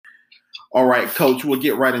All right, Coach, we'll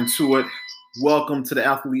get right into it. Welcome to the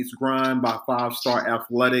Athletes Grind by Five Star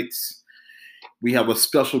Athletics. We have a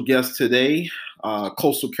special guest today,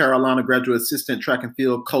 Coastal Carolina graduate assistant track and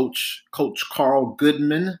field coach, Coach Carl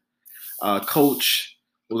Goodman. Coach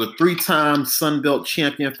was a three-time Sun Belt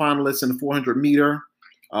champion finalist in the 400 meter,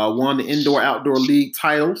 won the indoor-outdoor league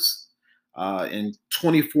titles. In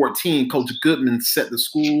 2014, Coach Goodman set the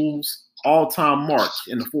school's all-time mark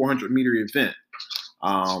in the 400 meter event.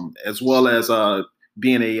 As well as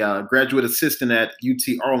being a graduate assistant at UT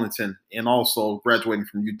Arlington and also graduating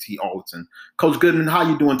from UT Arlington. Coach Goodman, how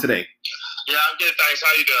you doing today? Yeah, I'm good, thanks.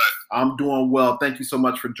 How you doing? I'm doing well. Thank you so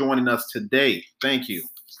much for joining us today. Thank you.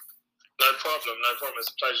 No problem. It's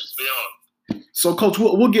a pleasure to be on. So, Coach,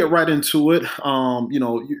 we'll get right into it.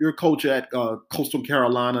 You're a coach at Coastal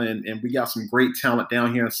Carolina, and we got some great talent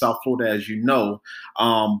down here in South Florida, as you know.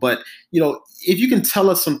 But if you can tell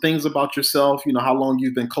us some things about yourself, how long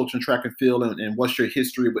you've been coaching track and field, and what's your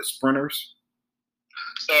history with sprinters?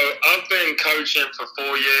 So, I've been coaching for 4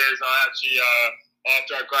 years. I actually,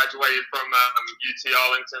 after I graduated from UT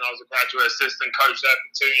Arlington, I was a graduate assistant coach there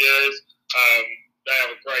for 2 years. They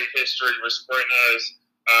have a great history with sprinters.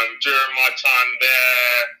 During my time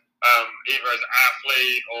there, either as an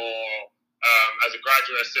athlete or as a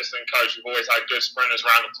graduate assistant coach, we've always had good sprinters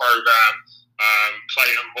around the program.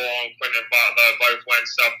 Clayton Vaughan, Quentin Butler both went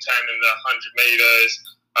sub 10 in the 100 meters.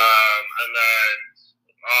 And then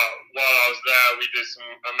while I was there, we did some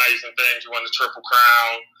amazing things. We won the Triple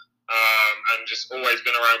Crown and just always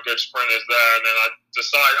been around good sprinters there. And then I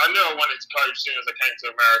decided, I knew I wanted to coach as soon as I came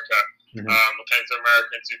to America. I came to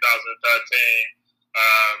America in 2013.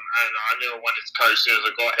 And I knew I wanted to coach as soon as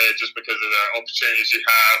I got here just because of the opportunities you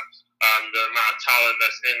have, the amount of talent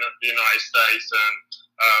that's in the United States. And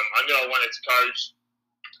I knew I wanted to coach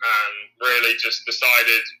and really just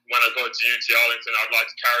decided when I got to UT Arlington, I'd like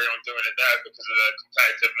to carry on doing it there because of the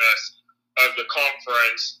competitiveness of the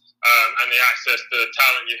conference and the access to the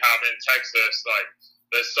talent you have in Texas. Like,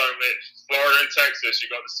 there's so many, Florida and Texas,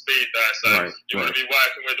 you've got the speed there. So you want to be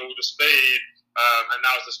working with all the speed. And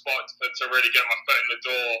that was the spot to really get my foot in the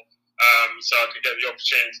door so I could get the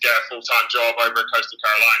opportunity to get a full-time job over at Coastal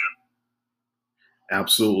Carolina.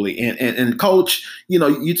 Absolutely. And Coach,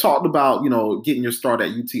 you talked about, getting your start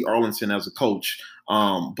at UT Arlington as a coach.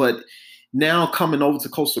 But now coming over to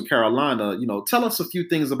Coastal Carolina, tell us a few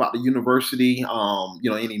things about the university,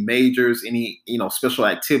 any majors, any, special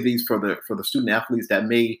activities for the student athletes that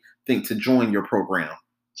may think to join your program.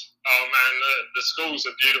 Oh man, the school's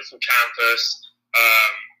a beautiful campus.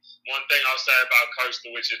 One thing I'll say about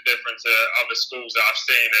Coastal, which is different to other schools that I've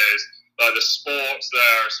seen, is like the sports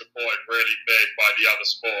there are supported really big by the other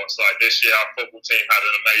sports. Like this year, our football team had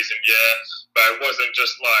an amazing year, but it wasn't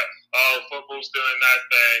just like, oh, football's doing their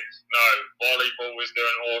thing. No, volleyball was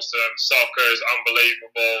doing awesome. Soccer is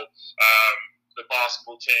unbelievable. The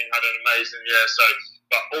basketball team had an amazing year.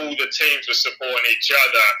 But all the teams were supporting each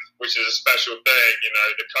other, which is a special thing.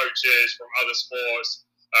 The coaches from other sports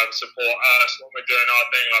support us when we're doing our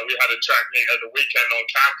thing. Like, we had a track meet at the weekend on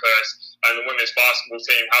campus, and the women's basketball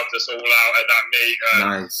team helped us all out at that meet.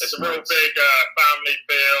 It's a real big family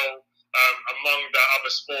feel among the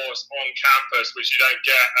other sports on campus, which you don't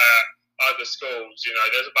get at other schools.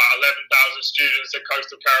 There's about 11,000 students at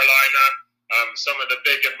Coastal Carolina. Some of the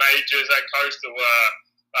bigger majors at Coastal were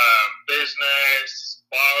business,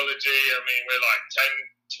 biology. I mean, we're like 10,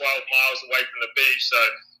 12 miles away from the beach, so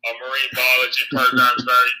our marine biology program is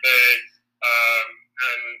very big.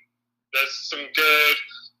 And there's some good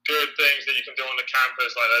things that you can do on the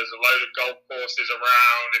campus. Like, there's a load of golf courses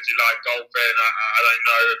around. If you like golfing, I don't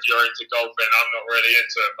know if you're into golfing. I'm not really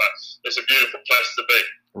into it, but it's a beautiful place to be.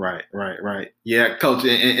 Right. Yeah, Coach,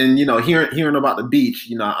 and hearing about the beach,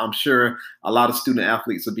 I'm sure a lot of student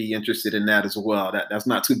athletes will be interested in that as well. That's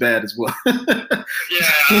not too bad as well. Yeah,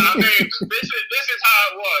 I mean, this is how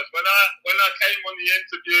it was when I came on the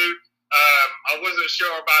interview. I wasn't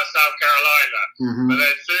sure about South Carolina, but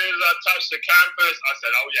as soon as I touched the campus, I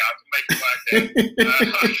said, "Oh yeah, I can make it work here.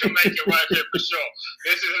 I can make it work here for sure.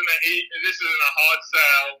 This isn't a hard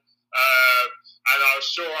sell." And I was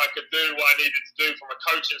sure I could do what I needed to do from a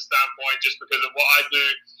coaching standpoint, just because of what I do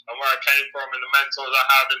and where I came from and the mentors I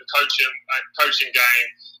have in the coaching game.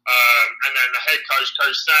 And then the head coach,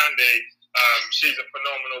 Coach Sandy, she's a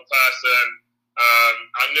phenomenal person.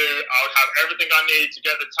 I knew I would have everything I need to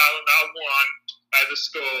get the talent that I want as a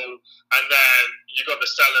school. And then you got the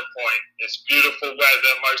selling point. It's beautiful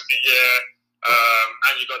weather most of the year.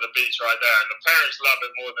 And you got the beach right there, and the parents love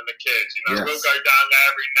it more than the kids. We'll go down there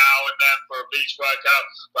every now and then for a beach workout.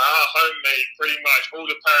 But our home meet, pretty much all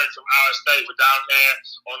the parents from our state were down here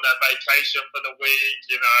on their vacation for the week.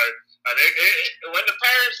 And when the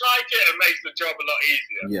parents like it, it makes the job a lot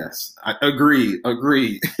easier. Yes, I agree.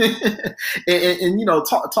 And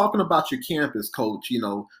talking about your campus, Coach,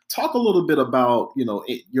 talk a little bit about,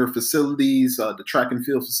 your facilities, the track and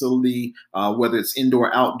field facility, whether it's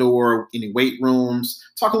indoor, outdoor, any weight rooms.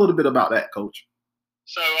 Talk a little bit about that, Coach.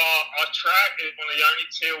 So our track is one of the only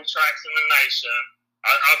teal tracks in the nation.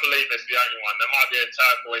 I believe it's the only one. There might be a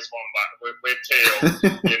turquoise one, but we're teal,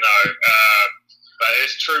 but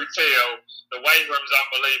it's true teal. The weight room's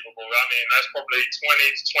unbelievable. I mean, there's probably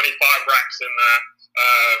 20 to 25 racks in there.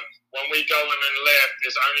 When we go in and lift,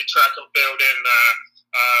 there's only track and field in there.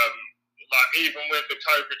 Like even with the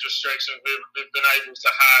COVID restrictions, we've been able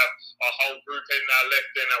to have a whole group in there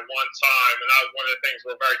lifting at one time, and that was one of the things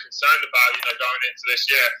we were very concerned about, going into this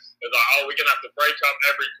year. It was like, we're going to have to break up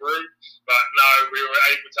every group, but no, we were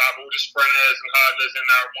able to have all the sprinters and hurdlers in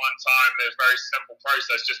there at one time. It's a very simple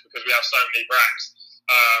process just because we have so many racks.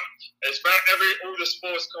 It's all the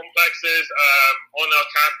sports complexes on our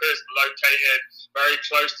campus located very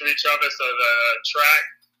close to each other, so the track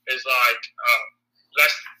is like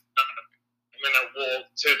less minute walk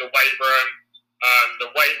to the weight room.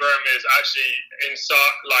 The weight room is actually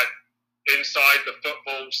inside the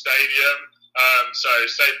football stadium. So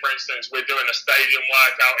say for instance we're doing a stadium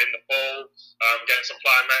workout in the fall, getting some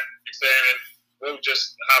plyometrics in, and we'll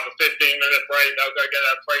just have a 15-minute break. They'll go get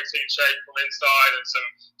their protein shake from inside and some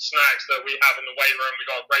snacks that we have in the weight room.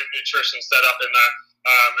 We've got great nutrition set up in there,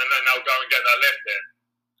 and then they'll go and get their lift in.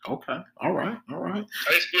 Okay. All right.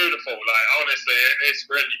 It's beautiful. Like, honestly, it's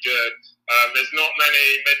really good. There's not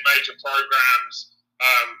many mid-major programs,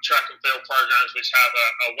 track and field programs, which have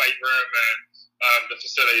a weight room and the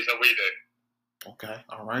facilities that we do. Okay.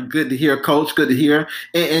 All right. Good to hear, Coach. Good to hear.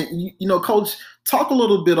 And Coach, talk a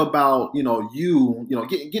little bit about,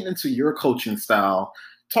 getting into your coaching style.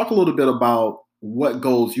 Talk a little bit about what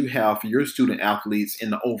goals you have for your student athletes in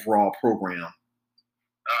the overall program.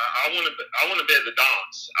 I want to be at the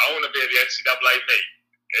dance. I want to be at the NCAA meet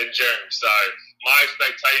in June. So my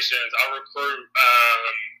expectations, I recruit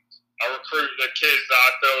the kids that I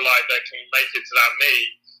feel like they can make it to that meet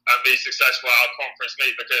and be successful at our conference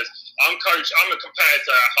meet, because I'm a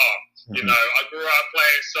competitor at heart. Mm-hmm. I grew up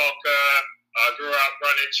playing soccer. I grew up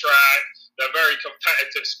running track. They're very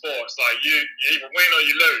competitive sports. Like you either win or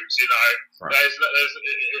you lose. Right.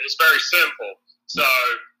 It's very simple. So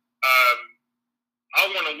I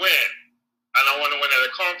want to win, and I want to win at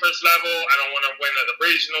the conference level, and I want to win at the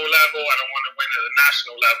regional level, and I want to win at the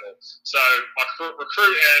national level. So my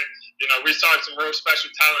recruiting, we signed some real special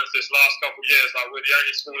talents this last couple of years. Like we're the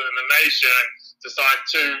only school in the nation to sign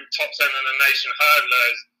 2 top 10 in the nation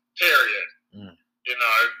hurdlers, period.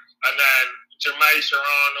 And then Jermaine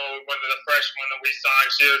Sharano, one of the freshmen that we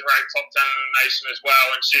signed, she was ranked top 10 in the nation as well,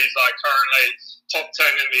 and she's like currently top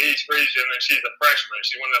 10 in the East region, and she's a freshman.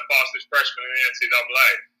 She's one of the fastest freshmen in the NCAA.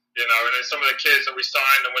 And then some of the kids that we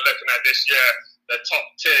signed and we're looking at this year, they're top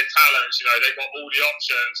tier talents. They've got all the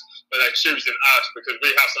options, but they're choosing us because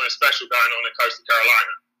we have something special going on in Coastal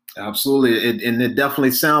Carolina. Absolutely. And it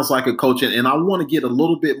definitely sounds like a coach. And I want to get a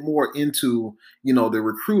little bit more into, the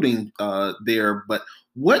recruiting there. But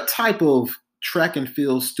what type of track and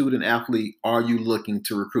field student athlete are you looking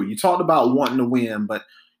to recruit? You talked about wanting to win, but,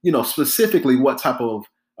 specifically what type of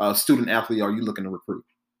student athlete are you looking to recruit?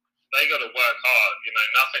 They got to work hard.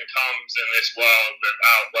 Nothing comes in this world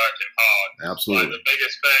without working hard. Absolutely. Like, the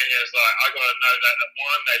biggest thing is I got to know that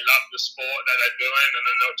one, they love the sport that they're doing, and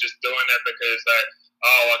they're not just doing it because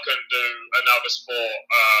I couldn't do another sport,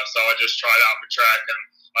 so I just tried out for track and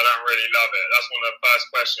I don't really love it. That's one of the first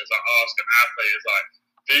questions I ask an athlete is like,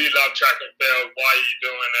 do you love track and field? Why are you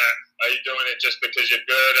doing it? Are you doing it just because you're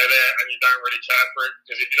good at it and you don't really care for it?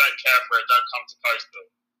 Because if you don't care for it, don't come to Coastal.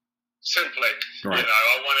 Simply, right.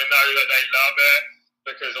 I want to know that they love it,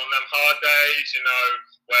 because on them hard days,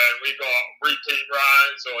 when we got repeat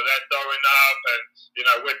runs or they're throwing up and,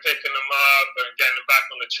 we're picking them up and getting them back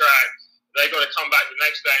on the track, they got to come back the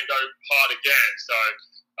next day and go hard again. So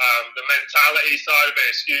the mentality side of it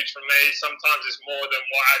is huge for me. Sometimes it's more than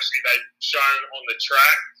what actually they've shown on the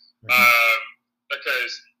track,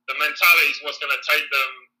 because the mentality is what's going to take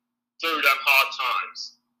them through them hard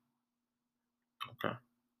times. Okay.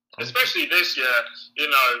 Especially this year,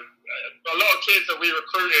 a lot of kids that we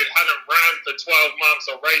recruited hadn't ran for 12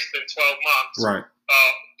 months or raced in 12 months, right?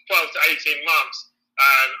 12 to 18 months.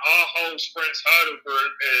 And our whole sprints hurdle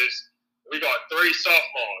group we got 3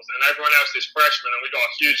 sophomores and everyone else is freshmen, and we got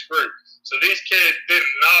a huge group. So these kids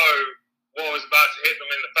didn't know what was about to hit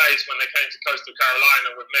them in the face when they came to Coastal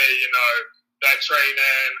Carolina with me, their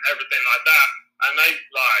training, everything like that. And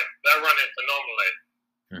they're running phenomenally.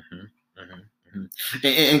 Mm-hmm. Mm-hmm.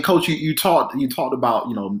 And Coach, you talked about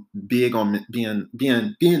big on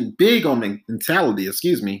being big on mentality.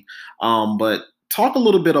 Excuse me, but talk a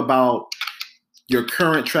little bit about your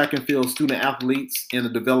current track and field student athletes and the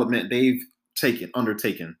development they've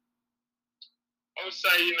undertaken. I would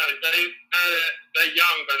say, they're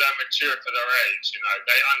young, but they're mature for their age.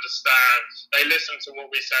 They understand, they listen to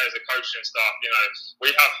what we say as a coaching staff.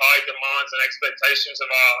 We have high demands and expectations of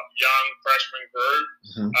our young freshman group,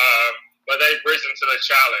 but they've risen to the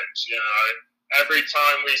challenge. Every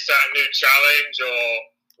time we set a new challenge or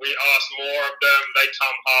we ask more of them, they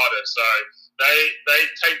come harder. So they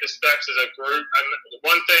take the steps as a group. And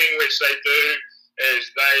one thing which they do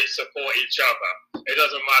is they support each other. It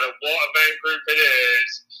doesn't matter what event group it is,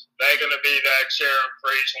 they're going to be there cheering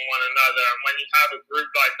for each and one another. And when you have a group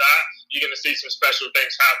like that, you're going to see some special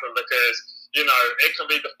things happen because, it can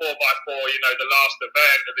be the 4x4, the last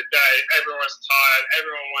event of the day. Everyone's tired.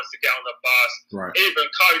 Everyone wants to get on the bus. Right. Even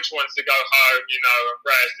coach wants to go home, and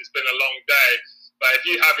rest. It's been a long day. But if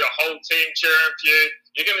you have your whole team cheering for you,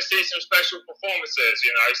 you're going to see some special performances,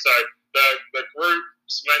 So the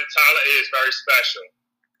group's mentality is very special.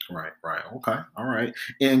 Right. Okay. All right.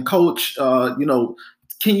 And Coach,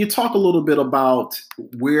 can you talk a little bit about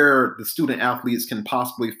where the student athletes can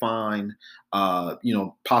possibly find,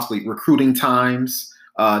 possibly recruiting times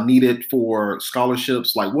needed for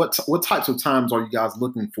scholarships? Like what types of times are you guys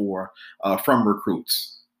looking for from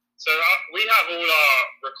recruits? So we have all our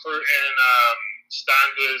recruiting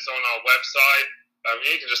standards on our website.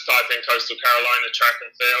 You can just type in Coastal Carolina track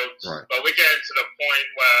and field. Right. But we're getting to the point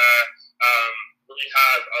where we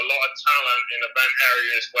have a lot of talent in event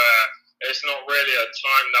areas where it's not really a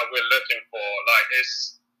time that we're looking for. Like,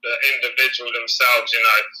 it's the individual themselves,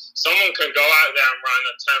 Someone can go out there and run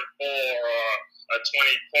a 10-4 or a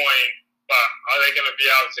 20-point, but are they going to be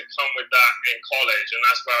able to come with that in college? And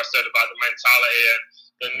that's where I said about the mentality and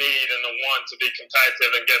the need and the want to be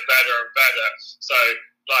competitive and get better and better. So,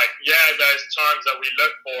 there's times that we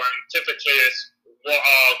look for, and typically it's what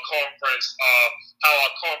our conference, how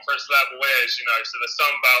our conference level is, So the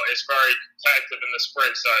Sun Belt is very competitive in the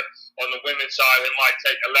spring. So on the women's side, it might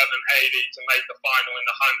take 1180 to make the final in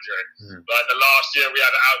the 100. Like the last year, we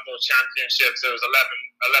had an outdoor championships. It was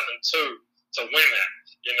 11-2 to win it,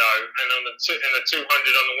 And on in the 200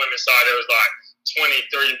 on the women's side, it was like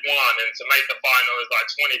 23-1, and to make the final is like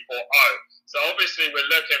 24-0. So obviously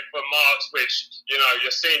we're looking for marks which,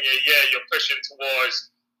 your senior year, you're pushing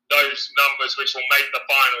towards those numbers which will make the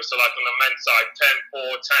final. So like on the men's side,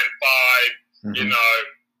 10-4,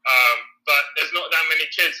 10-5, but there's not that many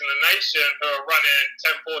kids in the nation who are running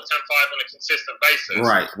 10-4, 10-5 on a consistent basis.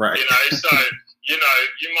 Right. So, you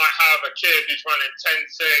might have a kid who's running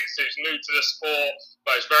 10-6, who's new to the sport,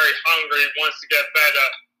 but is very hungry, wants to get better.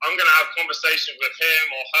 I'm going to have conversations with him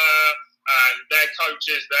or her and their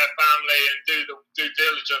coaches, their family, and do the due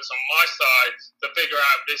diligence on my side to figure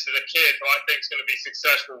out if this is a kid who I think is going to be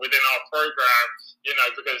successful within our program,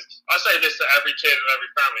 because I say this to every kid and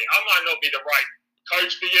every family. I might not be the right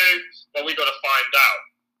coach for you, but we got to find out.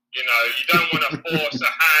 You don't want to force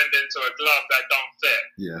a hand into a glove that don't fit.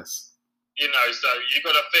 Yes. So you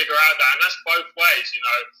got to figure out that, and that's both ways.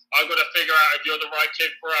 I've got to figure out if you're the right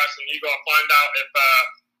kid for us, and you got to find out if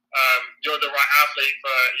you're the right athlete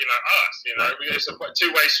for us. It's a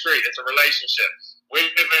two-way street. It's a relationship. We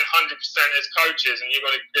live in 100% as coaches, and you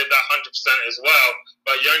got to give that 100% as well.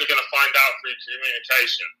 But you're only going to find out through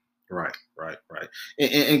communication. Right.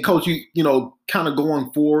 And Coach, kind of going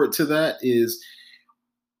forward to that is,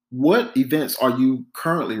 what events are you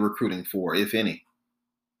currently recruiting for, if any?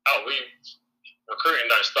 Recruiting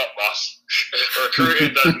don't stop, boss.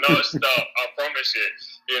 Recruiting does not stop. I promise you.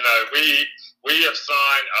 We have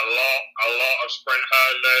signed a lot of sprint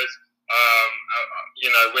hurdlers.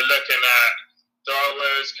 We're looking at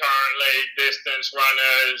throwers currently, distance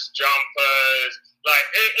runners, jumpers. Like,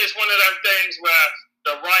 it's one of them things where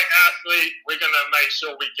the right athlete, we're going to make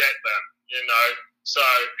sure we get them, So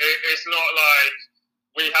it's not like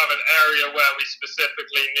we have an area where we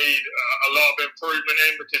specifically need a lot of improvement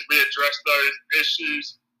in, because we address those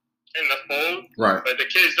issues in the fall. Right. But the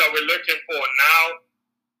kids that we're looking for now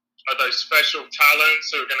are those special talents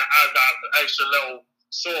who are going to add that extra little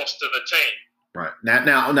sauce to the team. Right.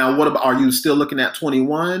 Now, what about? Are you still looking at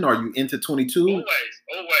 21? Are you into 22? Always.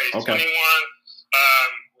 Okay. 21.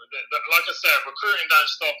 Like I said, recruiting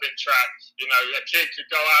don't stop in track. A kid could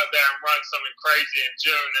go out there and run something crazy in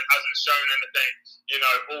June and hasn't shown anything,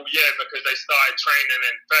 all year because they started training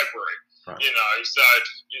in February. Right. So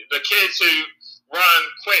the kids who run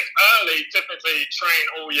quick early typically train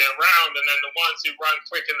all year round, and then the ones who run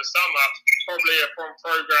quick in the summer probably are from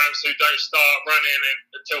programs who don't start running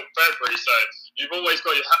until February. So you've always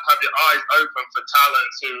got to have your eyes open for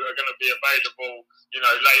talents who are going to be available,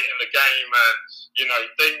 late in the game. And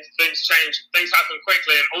things change, things happen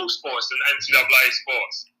quickly in all sports and NCAA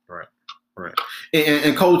sports. Right.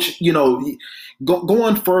 And Coach,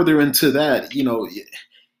 going further into that,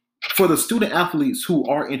 for the student athletes who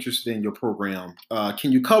are interested in your program,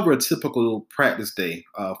 can you cover a typical practice day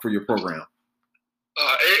for your program?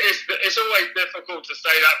 It's always difficult to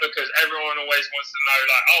say that because everyone always wants to know,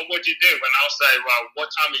 like, oh, what do you do? And I'll say, well, what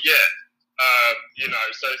time of year?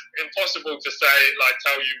 So it's impossible to say, like,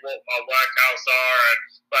 tell you what our workouts are.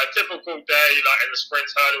 But a typical day, like in the sprint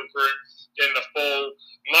hurdle group in the fall,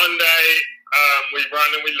 Monday we run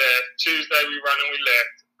and we lift. Tuesday we run and we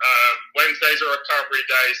lift. Wednesday's a recovery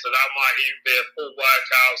day, so that might even be a full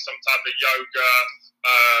workout, some type of yoga,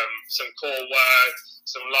 some core work,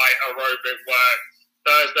 some light aerobic work.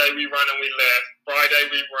 Thursday we run and we lift. Friday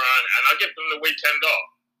we run, and I give them the weekend off.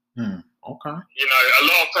 Okay. A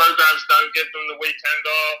lot of programs don't give them the weekend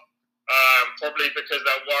off, probably because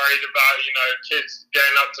they're worried about, kids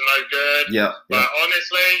getting up to no good. Yeah. But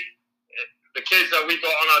honestly, the kids that we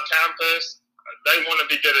got on our campus, they want to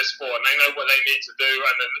be good at sport, and they know what they need to do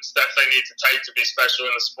and the steps they need to take to be special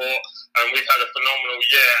in the sport. And we've had a phenomenal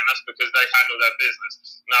year, and that's because they handle their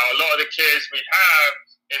business. Now, a lot of the kids we have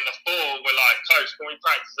in the fall were like, Coach, can we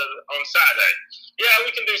practice on Saturday? Yeah,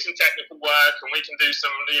 we can do some technical work, and we can do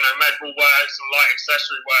some, medical work, some light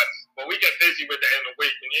accessory work, but we get busy with it in the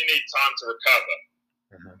week, and you need time to recover.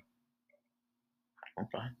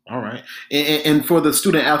 Okay. All right. And for the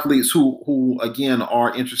student athletes who again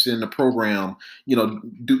are interested in the program,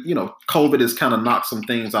 COVID has kind of knocked some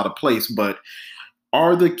things out of place, but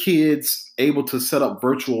are the kids able to set up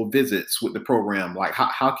virtual visits with the program? Like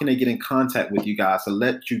how can they get in contact with you guys to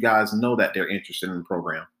let you guys know that they're interested in the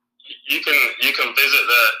program? You can visit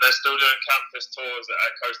the student campus tours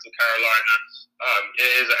at Coastal Carolina.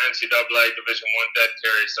 It is an NCAA Division I dead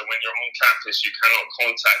period, so when you're on campus, you cannot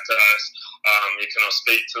contact us. You cannot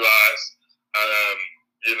speak to us,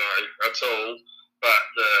 at all. But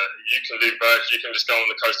you can do virtual. You can just go on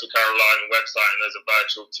the Coastal Carolina website, and there's a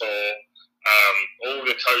virtual tour. All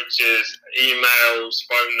the coaches' emails,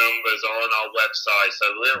 phone numbers are on our website, so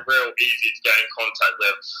we're real easy to get in contact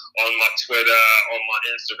with. On my Twitter, on my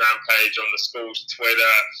Instagram page, on the school's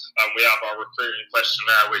Twitter, we have our recruiting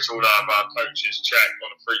questionnaire, which all of our coaches check on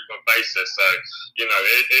a frequent basis. So,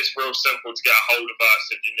 it's real simple to get a hold of us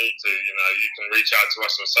if you need to. You can reach out to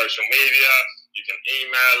us on social media, you can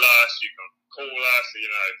email us, you can call us.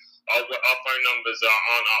 Our phone numbers are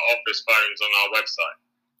on our office phones on our website.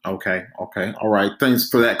 Okay. All right. Thanks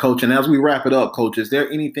for that, Coach. And as we wrap it up, Coach, is there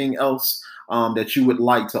anything else that you would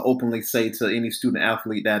like to openly say to any student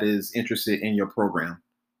athlete that is interested in your program?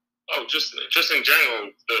 Oh, just in general,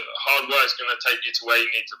 the hard work is going to take you to where you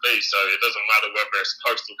need to be. So it doesn't matter whether it's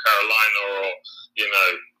Coastal Carolina or,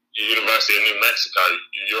 University of New Mexico.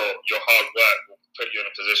 Your hard work will put you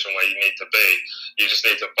in a position where you need to be. You just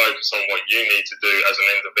need to focus on what you need to do as an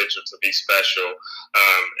individual to be special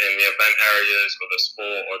in the event areas or the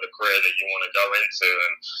sport or the career that you want to go into,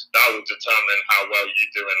 and that will determine how well you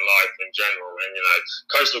do in life in general. And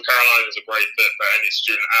Coastal Carolina is a great fit for any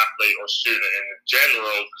student athlete or student in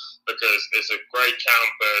general because it's a great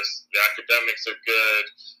campus. The academics are good.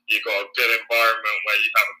 You've got a good environment where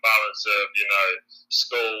you have a balance of,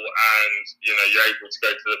 school and, you're able to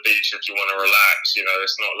go to the beach if you want to relax.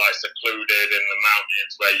 It's not like secluded in the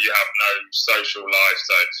mountains where you have no social life.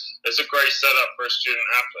 So it's a great setup for a student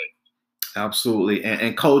athlete. Absolutely.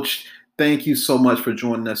 And Coach, thank you so much for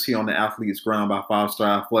joining us here on the Athletes Grind by 5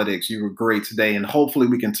 Star Athletics. You were great today, and hopefully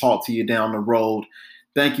we can talk to you down the road.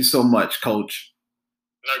 Thank you so much, Coach.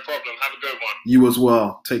 No problem. Have a good one. You as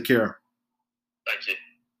well. Take care. Thank you.